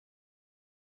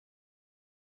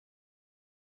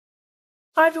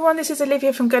Hi everyone, this is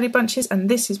Olivia from Girlybunches and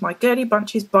this is my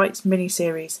Girlybunches Bites Mini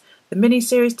Series. The mini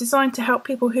series designed to help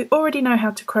people who already know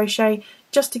how to crochet,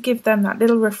 just to give them that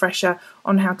little refresher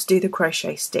on how to do the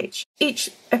crochet stitch. Each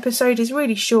episode is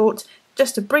really short,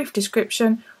 just a brief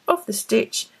description of the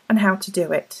stitch and how to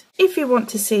do it. If you want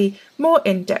to see more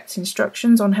in-depth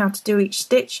instructions on how to do each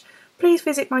stitch, please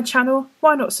visit my channel.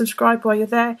 Why not subscribe while you're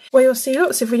there, where you'll see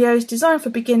lots of videos designed for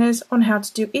beginners on how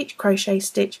to do each crochet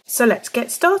stitch. So let's get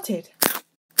started.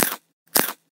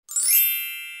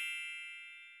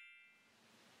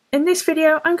 In this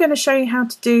video I'm going to show you how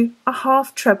to do a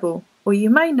half treble, or you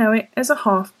may know it as a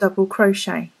half double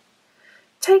crochet.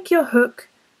 Take your hook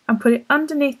and put it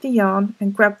underneath the yarn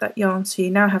and grab that yarn so you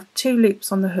now have 2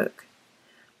 loops on the hook.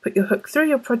 Put your hook through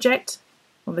your project,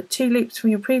 or the 2 loops from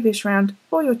your previous round,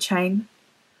 or your chain,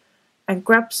 and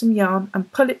grab some yarn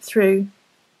and pull it through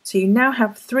so you now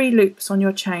have 3 loops on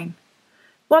your chain.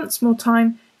 Once more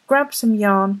time, grab some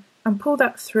yarn and pull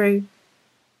that through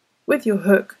with your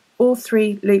hook, all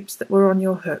 3 loops that were on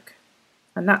your hook,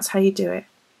 and that's how you do it.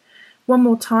 One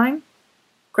more time,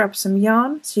 grab some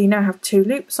yarn so you now have 2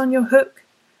 loops on your hook,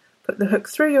 put the hook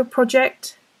through your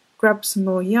project, grab some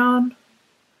more yarn,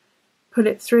 pull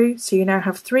it through so you now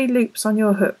have 3 loops on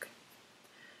your hook.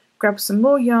 Grab some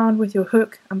more yarn with your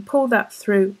hook and pull that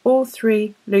through all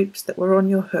 3 loops that were on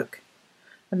your hook,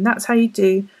 and that's how you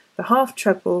do the half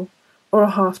treble or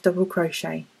a half double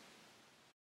crochet.